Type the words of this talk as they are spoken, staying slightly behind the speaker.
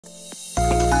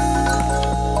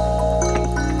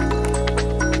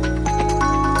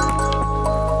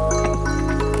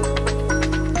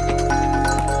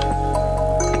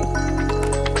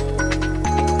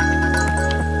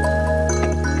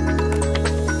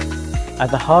At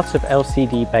the heart of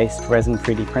LCD-based resin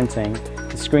 3D printing,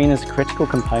 the screen is a critical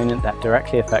component that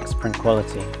directly affects print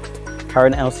quality.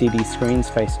 Current LCD screens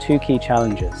face two key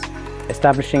challenges: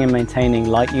 establishing and maintaining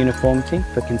light uniformity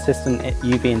for consistent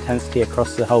UV intensity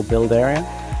across the whole build area,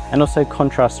 and also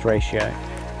contrast ratio,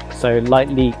 so light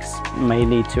leaks may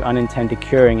lead to unintended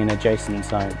curing in adjacent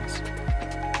zones.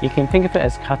 You can think of it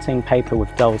as cutting paper with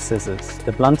dull scissors.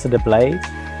 The blunter the blade,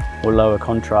 or lower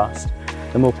contrast,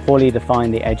 the more poorly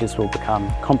defined the edges will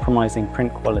become, compromising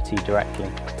print quality directly.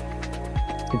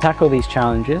 To tackle these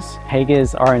challenges,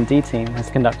 HeyGears' R&D team has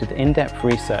conducted in-depth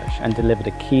research and delivered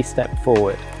a key step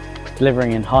forward,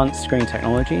 delivering enhanced screen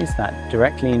technologies that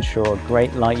directly ensure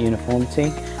great light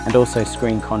uniformity and also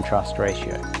screen contrast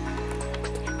ratio.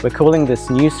 We're calling this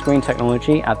new screen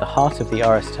technology at the heart of the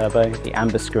RS Turbo the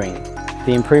Amber Screen.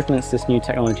 The improvements this new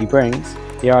technology brings,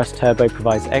 the RS Turbo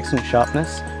provides excellent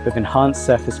sharpness with enhanced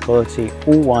surface quality,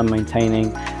 all while maintaining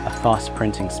a fast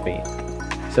printing speed.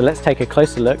 So let's take a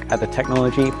closer look at the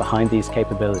technology behind these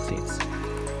capabilities.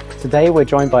 Today we're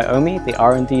joined by Omi, the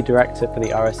R&D Director for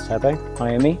the RS Turbo.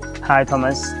 Hi Omi. Hi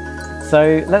Thomas.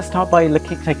 So let's start by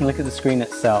taking a look at the screen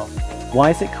itself.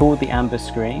 Why is it called the Amber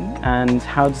Screen, and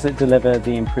how does it deliver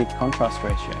the improved contrast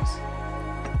ratios?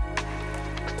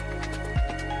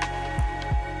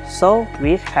 So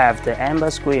we have the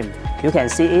amber screen. You can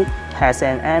see it has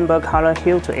an amber color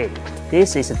hue to it.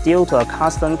 This is due to a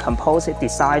custom composite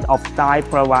design of dye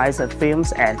purifier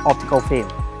films and optical film.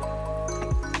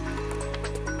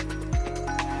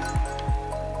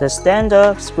 The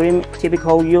standard screen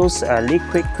typically uses a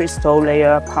liquid crystal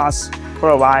layer plus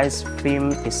purified film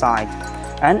design.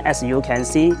 And as you can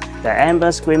see, the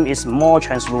amber screen is more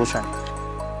translucent.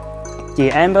 The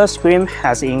amber screen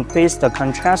has increased the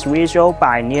contrast ratio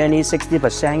by nearly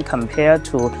 60% compared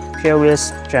to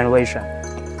previous generation.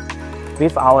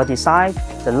 With our design,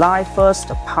 the light first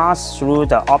passes through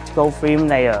the optical film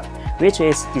layer, which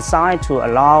is designed to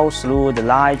allow through the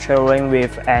light traveling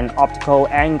with an optical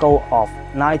angle of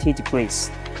 90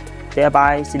 degrees,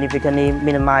 thereby significantly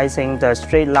minimizing the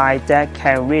straight light that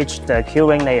can reach the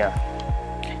curing layer.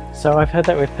 So I've heard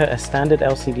that we've put a standard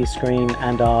LCD screen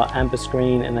and our Amber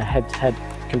screen in a head-to-head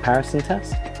comparison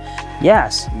test?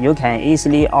 Yes, you can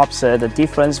easily observe the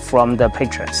difference from the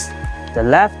pictures. The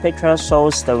left picture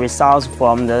shows the results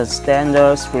from the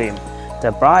standard screen.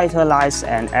 The brighter lights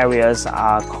and areas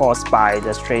are caused by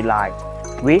the straight light,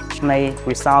 which may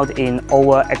result in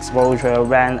overexposure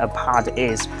when a part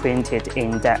is printed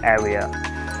in that area.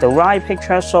 The right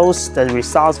picture shows the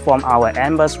results from our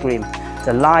Amber screen.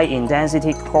 The light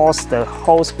intensity across the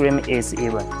whole screen is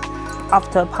even.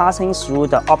 After passing through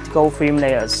the optical film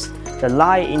layers, the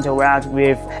light interacts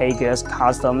with HeyGears'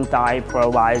 custom dye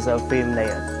purifier film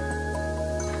layer.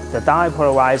 The dye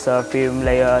purifier film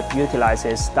layer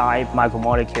utilizes dye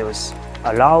micromolecules,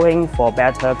 allowing for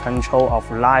better control of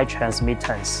light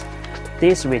transmittance.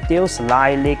 This reduces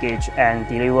light leakage and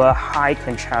delivers high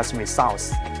contrast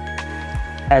results.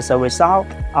 As a result,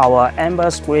 our Amber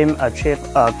screen achieved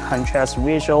a contrast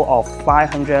ratio of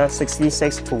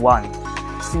 566:1,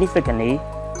 significantly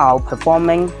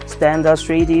outperforming standard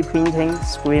 3D printing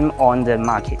screen on the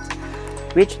market,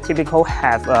 which typically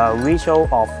have a ratio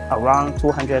of around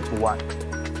 200:1.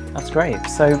 That's great.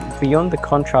 So beyond the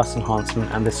contrast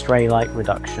enhancement and the stray light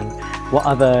reduction, what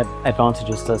other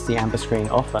advantages does the Amber screen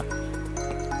offer?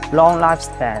 Long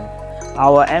lifespan.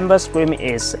 Our Amber screen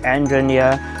is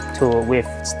engineered to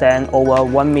withstand over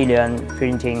 1 million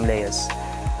printing layers.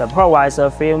 The purifier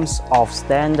films of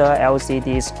standard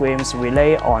LCD screens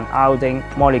rely on iodine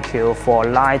molecule for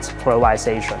light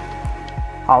purification.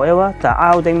 However, the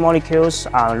iodine molecules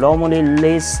are normally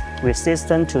less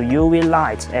resistant to UV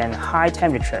light and high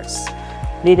temperatures,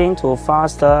 leading to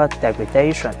faster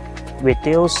degradation,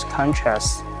 reduced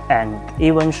contrast, and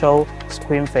eventual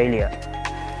screen failure.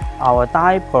 Our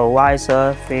dye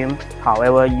purifier film,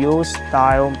 however, use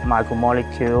dye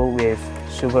micromolecule with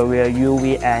superior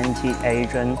UV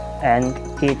anti-aging and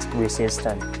heat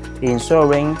resistance,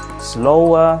 ensuring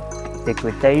slower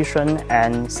degradation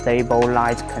and stable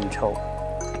light control.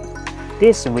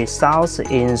 This results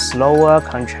in slower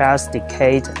contrast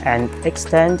decay and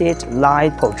extended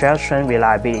light projection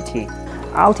reliability,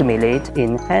 ultimately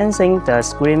enhancing the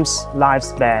screen's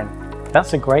lifespan.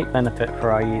 That's a great benefit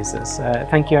for our users.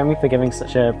 Thank you, Omi, for giving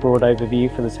such a broad overview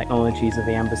for the technologies of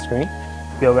the Amber screen.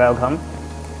 You're welcome.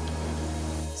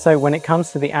 So when it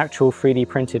comes to the actual 3D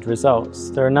printed results,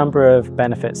 there are a number of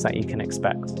benefits that you can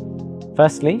expect.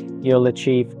 Firstly, you'll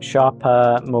achieve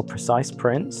sharper, more precise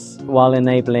prints while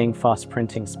enabling fast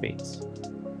printing speeds.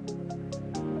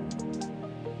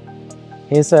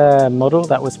 Here's a model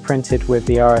that was printed with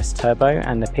the RS Turbo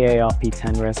and the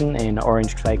PARP10 resin in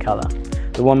orange clay color.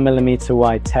 The 1mm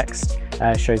wide text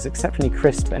shows exceptionally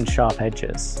crisp and sharp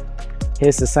edges.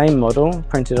 Here's the same model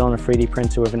printed on a 3D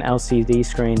printer with an LCD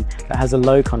screen that has a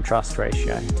low contrast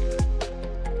ratio.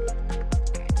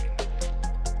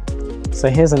 So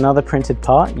here's another printed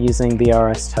part using the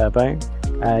RS Turbo,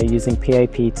 using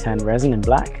PAP10 resin in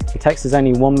black. The text is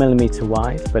only 1mm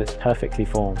wide, but it's perfectly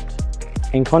formed.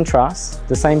 In contrast,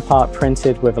 the same part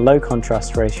printed with a low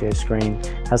contrast ratio screen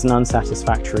has an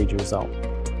unsatisfactory result.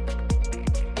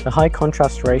 The high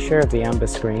contrast ratio of the amber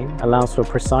screen allows for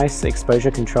precise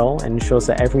exposure control and ensures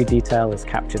that every detail is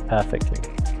captured perfectly.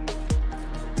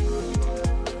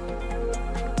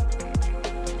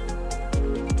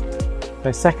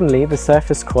 So secondly, the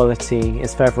surface quality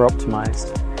is further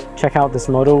optimized. Check out this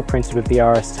model printed with the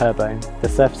RS Turbo. The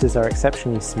surfaces are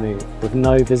exceptionally smooth, with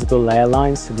no visible layer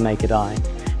lines to the naked eye,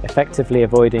 effectively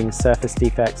avoiding surface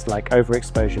defects like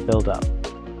overexposure buildup.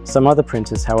 Some other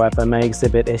printers, however, may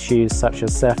exhibit issues such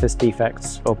as surface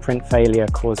defects or print failure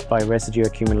caused by residue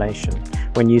accumulation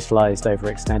when utilized over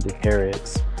extended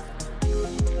periods.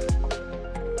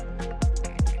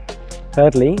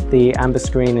 Thirdly, the amber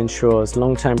screen ensures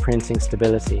long-term printing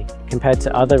stability. Compared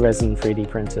to other resin 3D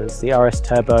printers, the RS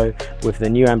Turbo with the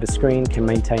new amber screen can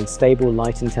maintain stable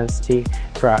light intensity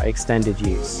throughout extended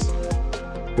use.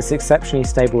 This exceptionally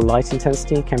stable light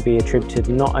intensity can be attributed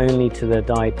not only to the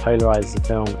dyed polarizer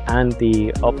film and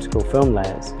the optical film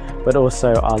layers, but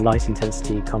also our light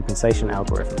intensity compensation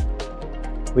algorithm.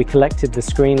 We collected the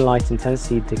screen light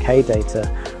intensity decay data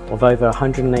of over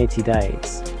 180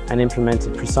 days and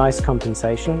implemented precise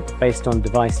compensation based on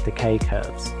device decay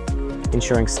curves,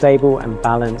 ensuring stable and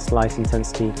balanced light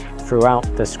intensity throughout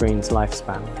the screen's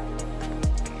lifespan.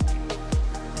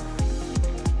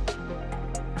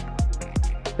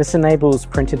 This enables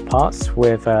printed parts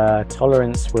with a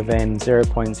tolerance within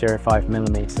 0.05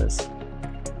 millimeters.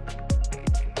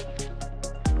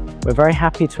 We're very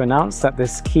happy to announce that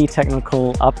this key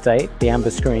technical update, the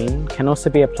amber screen, can also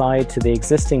be applied to the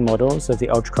existing models of the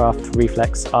Ultracraft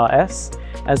Reflex RS,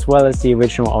 as well as the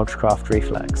original Ultracraft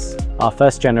Reflex, our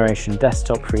first generation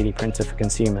desktop 3D printer for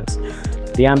consumers.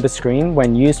 The amber screen,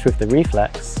 when used with the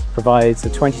Reflex, provides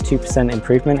a 22%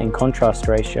 improvement in contrast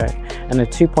ratio and a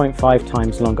 2.5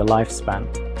 times longer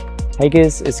lifespan.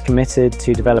 HeyGears is committed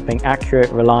to developing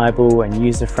accurate, reliable and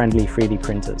user-friendly 3D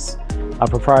printers. Our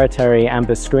proprietary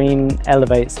amber screen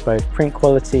elevates both print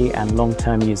quality and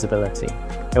long-term usability.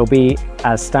 It will be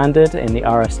as standard in the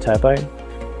RS Turbo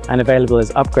and available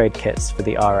as upgrade kits for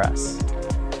the RS.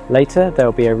 Later, there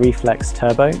will be a Reflex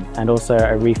Turbo and also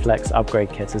a Reflex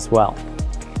upgrade kit as well.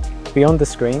 Beyond the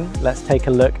screen, let's take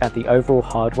a look at the overall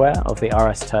hardware of the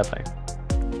RS Turbo.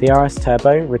 The RS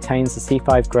Turbo retains the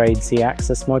C5 grade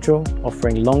Z-axis module,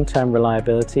 offering long-term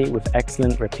reliability with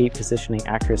excellent repeat positioning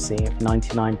accuracy of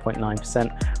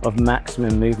 99.9% of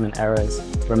maximum movement errors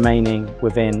remaining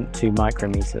within 2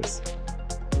 micrometers.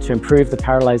 To improve the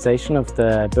parallelization of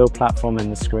the build platform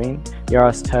and the screen, the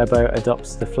RS Turbo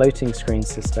adopts the floating screen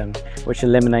system, which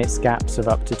eliminates gaps of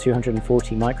up to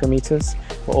 240 micrometers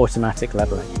for automatic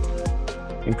leveling,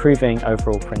 improving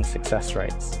overall print success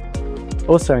rates.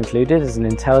 Also included is an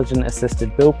intelligent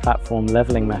assisted build platform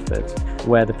leveling method,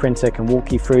 where the printer can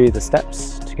walk you through the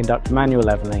steps to conduct manual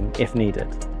leveling if needed.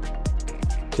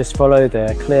 Just follow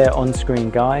the clear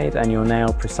on-screen guide and you'll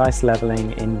nail precise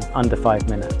leveling in under 5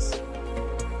 minutes.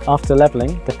 After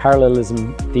leveling, the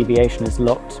parallelism deviation is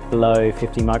locked below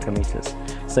 50 micrometers,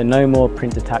 so no more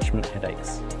print detachment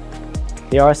headaches.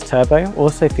 The RS Turbo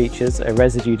also features a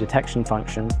residue detection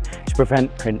function to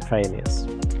prevent print failures.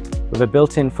 With a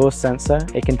built-in force sensor,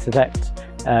 it can detect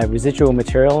residual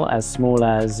material as small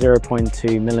as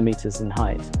 0.2 millimeters in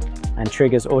height and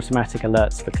triggers automatic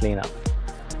alerts for cleanup.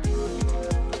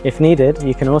 If needed,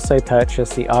 you can also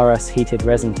purchase the RS heated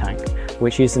resin tank,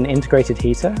 which uses an integrated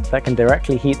heater that can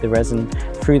directly heat the resin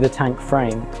through the tank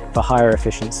frame for higher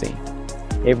efficiency.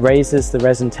 It raises the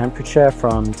resin temperature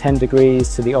from 10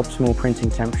 degrees to the optimal printing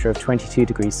temperature of 22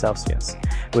 degrees Celsius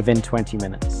within 20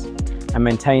 minutes. And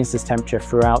maintains this temperature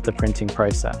throughout the printing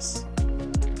process.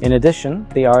 In addition,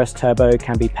 the RS Turbo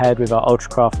can be paired with our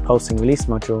Ultracraft pulsing release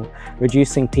module,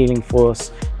 reducing peeling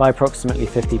force by approximately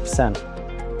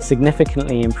 50%,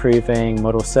 significantly improving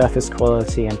model surface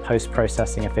quality and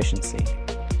post-processing efficiency.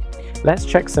 Let's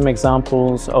check some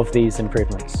examples of these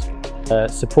improvements. The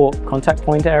support contact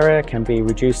point area can be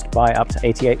reduced by up to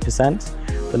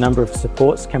 88%, the number of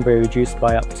supports can be reduced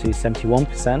by up to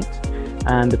 71%,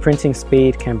 and the printing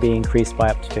speed can be increased by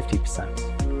up to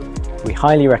 50%. We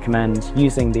highly recommend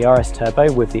using the RS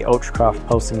Turbo with the Ultracraft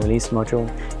pulsing release module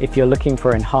if you're looking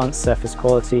for enhanced surface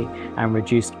quality and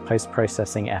reduced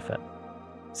post-processing effort.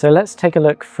 So let's take a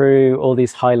look through all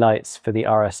these highlights for the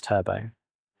RS Turbo.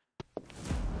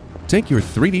 Take your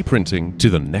 3D printing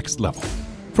to the next level.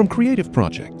 From creative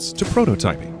projects to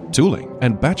prototyping, tooling,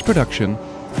 and batch production,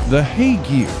 the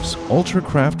HeyGears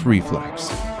Ultracraft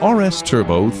Reflex RS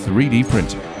Turbo 3D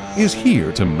printer is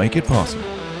here to make it possible.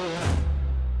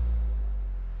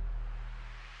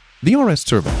 The RS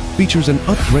Turbo features an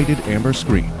upgraded amber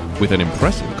screen with an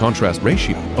impressive contrast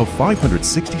ratio of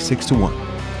 566:1.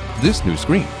 This new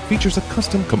screen features a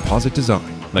custom composite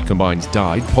design that combines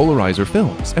dyed polarizer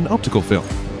films and optical film.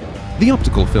 The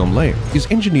optical film layer is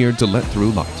engineered to let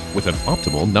through light with an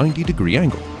optimal 90-degree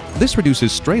angle. This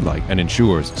reduces stray light and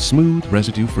ensures smooth,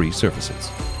 residue-free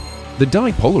surfaces. The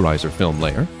dye polarizer film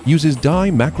layer uses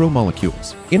dye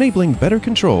macromolecules, enabling better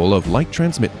control of light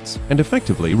transmittance and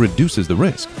effectively reduces the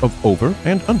risk of over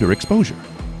and underexposure.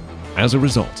 As a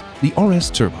result, the RS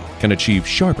Turbo can achieve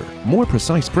sharper, more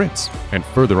precise prints and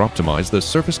further optimize the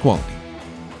surface quality.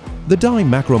 The dye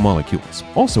macromolecules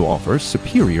also offer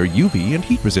superior UV and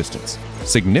heat resistance,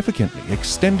 significantly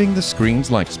extending the screen's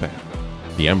lifespan.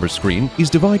 The amber screen is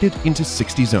divided into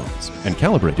 60 zones and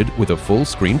calibrated with a full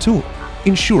screen tool,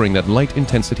 ensuring that light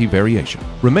intensity variation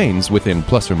remains within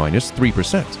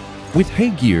 ±3%. With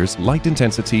HeyGears' light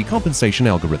intensity compensation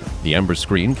algorithm, the amber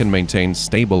screen can maintain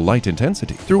stable light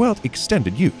intensity throughout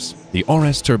extended use. The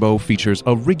RS Turbo features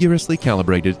a rigorously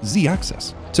calibrated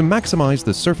Z-axis to maximize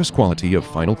the surface quality of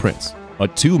final prints. A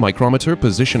 2-micrometer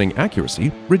positioning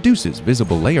accuracy reduces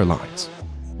visible layer lines.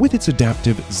 With its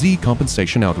adaptive Z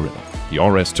compensation algorithm, the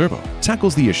RS Turbo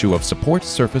tackles the issue of support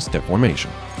surface deformation,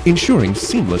 ensuring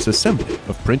seamless assembly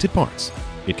of printed parts.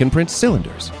 It can print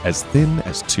cylinders as thin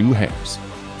as 2 hairs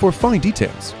for fine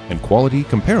details and quality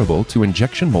comparable to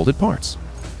injection molded parts.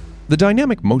 The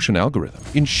dynamic motion algorithm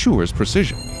ensures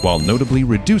precision while notably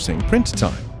reducing print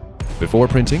time. Before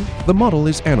printing, the model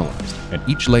is analyzed and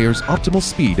each layer's optimal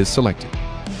speed is selected.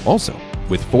 Also,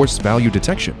 with force value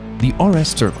detection, the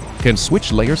RS Turbo can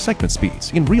switch layer segment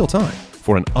speeds in real time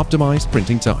for an optimized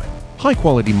printing time.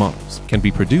 High-quality models can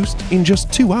be produced in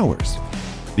just 2 hours.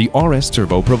 The RS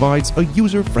Turbo provides a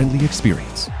user-friendly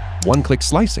experience. One-click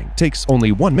slicing takes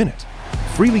only 1 minute.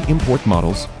 Freely import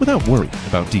models without worrying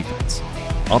about defects.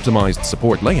 Optimized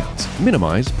support layouts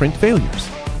minimize print failures.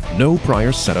 No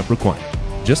prior setup required.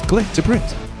 Just click to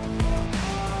print.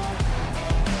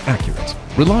 Accurate,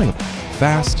 reliable,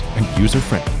 fast, and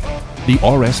user-friendly. The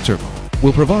RS Turbo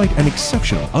will provide an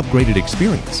exceptional upgraded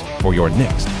experience for your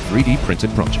next 3D printed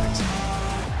project.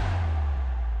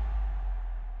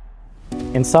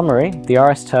 In summary, the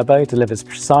RS Turbo delivers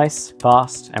precise,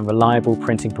 fast, and reliable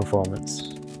printing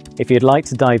performance. If you'd like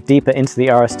to dive deeper into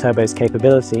the RS Turbo's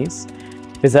capabilities,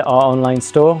 visit our online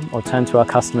store or turn to our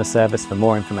customer service for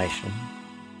more information.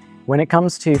 When it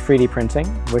comes to 3D printing,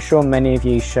 we're sure many of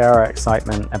you share our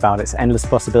excitement about its endless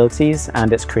possibilities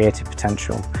and its creative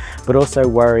potential, but also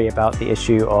worry about the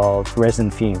issue of resin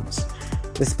fumes.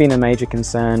 This has been a major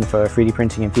concern for 3D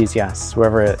printing enthusiasts,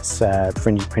 whether it's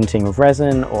 3D printing with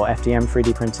resin or FDM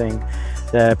 3D printing.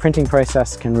 The printing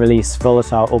process can release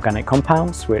volatile organic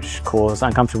compounds which cause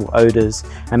uncomfortable odors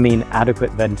and mean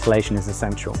adequate ventilation is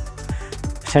essential,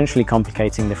 potentially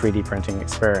complicating the 3D printing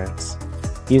experience.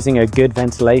 Using a good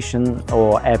ventilation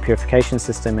or air purification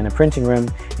system in a printing room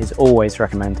is always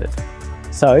recommended.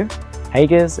 So,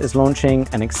 HeyGears is launching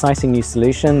an exciting new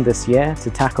solution this year to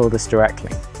tackle this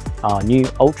directly. Our new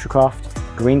Ultracraft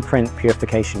GreenPrint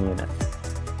Purification Unit.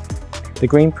 The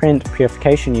GreenPrint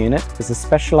Purification Unit is a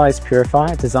specialized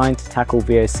purifier designed to tackle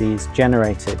VOCs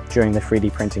generated during the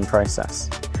 3D printing process.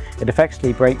 It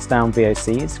effectively breaks down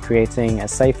VOCs, creating a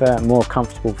safer, more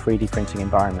comfortable 3D printing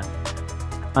environment.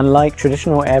 Unlike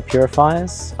traditional air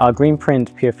purifiers, our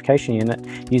GreenPrint Purification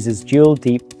Unit uses dual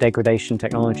deep degradation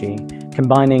technology,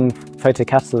 combining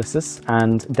photocatalysis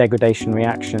and degradation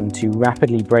reaction to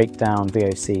rapidly break down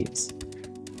VOCs.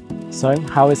 So,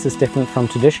 how is this different from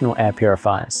traditional air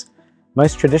purifiers?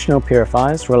 Most traditional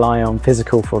purifiers rely on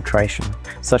physical filtration,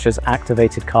 such as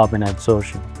activated carbon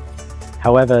adsorption.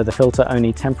 However, the filter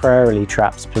only temporarily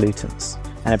traps pollutants,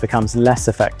 and it becomes less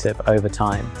effective over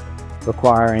time,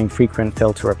 requiring frequent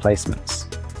filter replacements.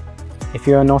 If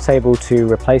you are not able to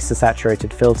replace the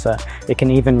saturated filter, it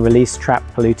can even release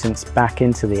trapped pollutants back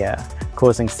into the air,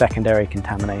 causing secondary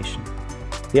contamination.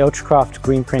 The Ultracraft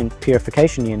GreenPrint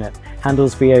Purification Unit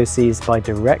handles VOCs by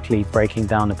directly breaking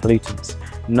down the pollutants,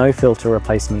 no filter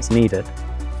replacements needed.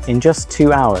 In just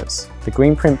 2 hours, the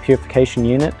GreenPrint Purification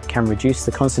Unit can reduce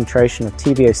the concentration of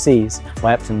TVOCs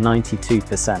by up to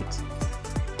 92%.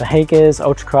 The HeyGears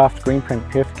Ultracraft GreenPrint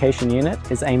Purification Unit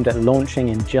is aimed at launching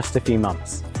in just a few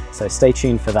months, so stay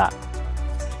tuned for that.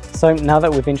 So now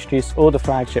that we've introduced all the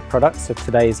flagship products of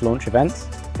today's launch event,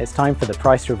 it's time for the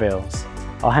price reveals.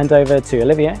 I'll hand over to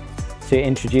Olivier to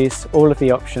introduce all of the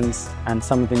options and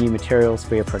some of the new materials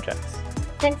for your projects.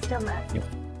 Thanks, Thomas. Yep.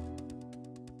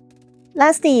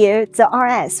 Last year, the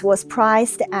RS was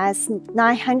priced as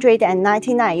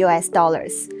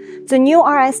 $999. The new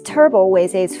RS Turbo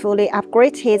with its fully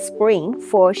upgraded screen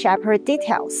for sharper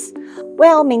details,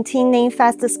 while maintaining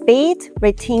faster speed,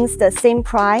 retains the same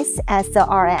price as the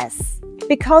RS.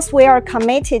 Because we are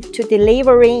committed to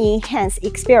delivering enhanced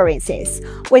experiences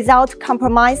without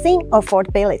compromising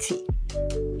affordability.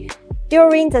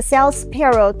 During the sales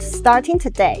period starting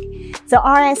today, the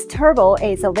RS Turbo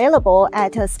is available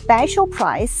at a special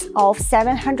price of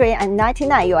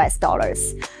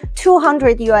 $799,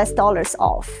 $200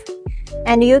 off.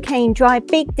 And you can enjoy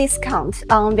big discount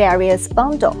on various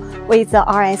bundles with the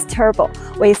RS Turbo,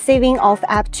 with saving of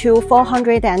up to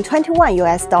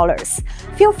 $421.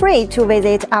 Feel free to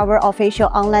visit our official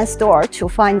online store to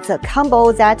find the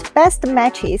combo that best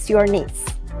matches your needs.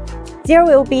 There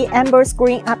will be amber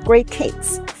screen upgrade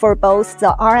kits for both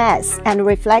the RS and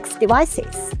reflex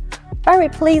devices. By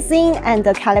replacing and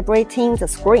calibrating the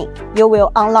screen, you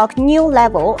will unlock new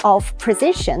level of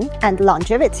precision and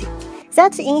longevity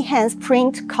that enhance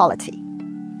print quality.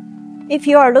 If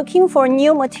you are looking for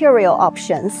new material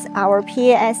options, our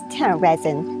PAS10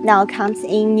 resin now comes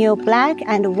in new black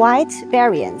and white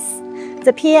variants.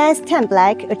 The PAS10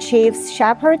 Black achieves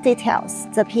sharper details,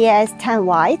 the PAS10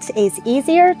 White is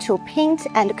easier to paint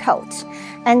and coat,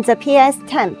 and the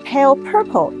PAS10 Pale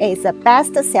Purple is a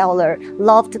best-seller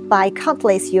loved by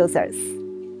countless users.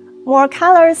 More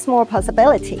colors, more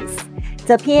possibilities.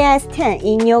 The PAS10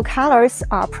 in new colors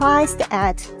are priced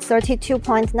at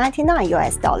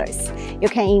 $32.99. You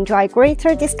can enjoy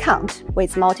greater discount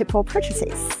with multiple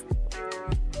purchases.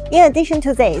 In addition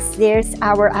to this, there's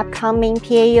our upcoming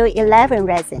PAU11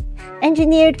 resin,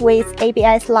 engineered with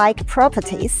ABS-like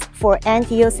properties for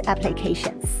end-use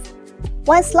applications.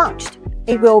 Once launched,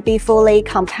 it will be fully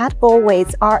compatible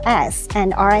with RS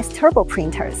and RS Turbo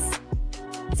printers.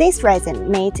 This resin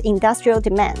meets industrial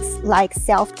demands like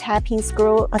self-tapping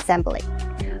screw assembly,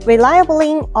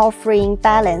 reliably offering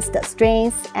balanced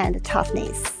strength and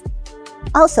toughness.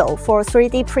 Also, for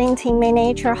 3D printing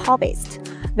miniature hobbyists,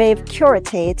 we've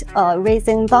curated a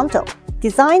resin bundle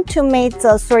designed to meet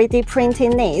the 3D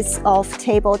printing needs of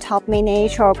tabletop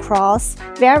miniature across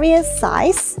various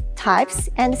sizes, types,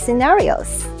 and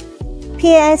scenarios.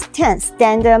 PAS10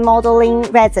 standard modeling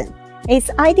resin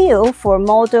is ideal for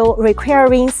model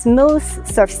requiring smooth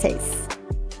surfaces.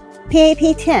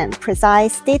 PAP10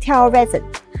 precise detail resin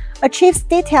achieves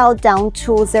detail down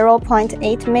to 0.8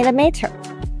 mm,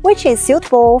 which is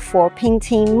suitable for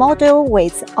painting model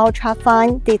with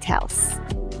ultra-fine details.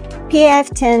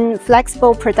 PF10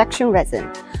 flexible production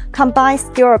resin combines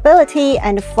durability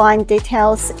and fine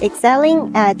details,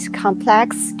 excelling at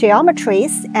complex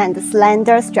geometries and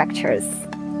slender structures.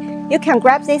 You can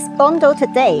grab this bundle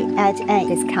today at a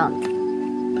discount.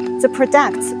 The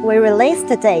products we release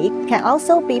today can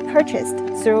also be purchased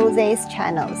through these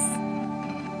channels.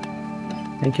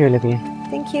 Thank you, Olivier.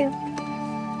 Thank you.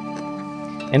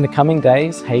 In the coming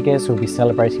days, HeyGears will be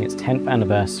celebrating its 10th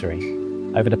anniversary.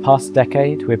 Over the past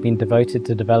decade, we've been devoted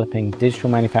to developing digital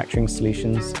manufacturing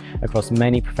solutions across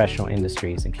many professional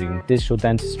industries, including digital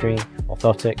dentistry,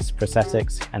 orthotics,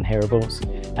 prosthetics, and hearables,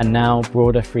 and now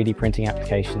broader 3D printing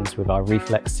applications with our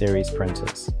Reflex series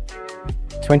printers.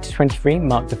 2023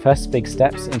 marked the first big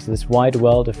steps into this wide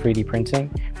world of 3D printing,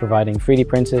 providing 3D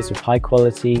printers with high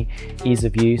quality, ease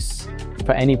of use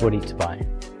for anybody to buy.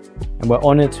 And we're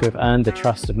honored to have earned the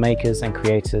trust of makers and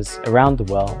creators around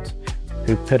the world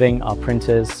who are putting our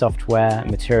printers, software, and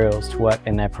materials to work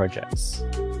in their projects.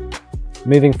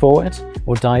 Moving forward,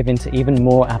 we'll dive into even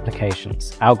more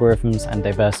applications, algorithms, and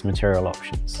diverse material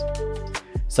options.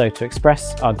 So to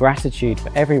express our gratitude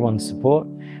for everyone's support,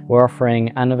 we're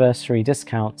offering anniversary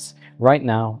discounts right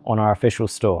now on our official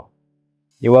store.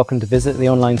 You're welcome to visit the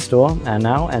online store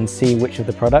now and see which of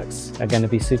the products are going to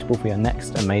be suitable for your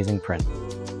next amazing print.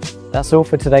 That's all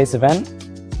for today's event.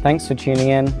 Thanks for tuning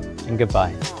in, and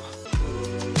goodbye.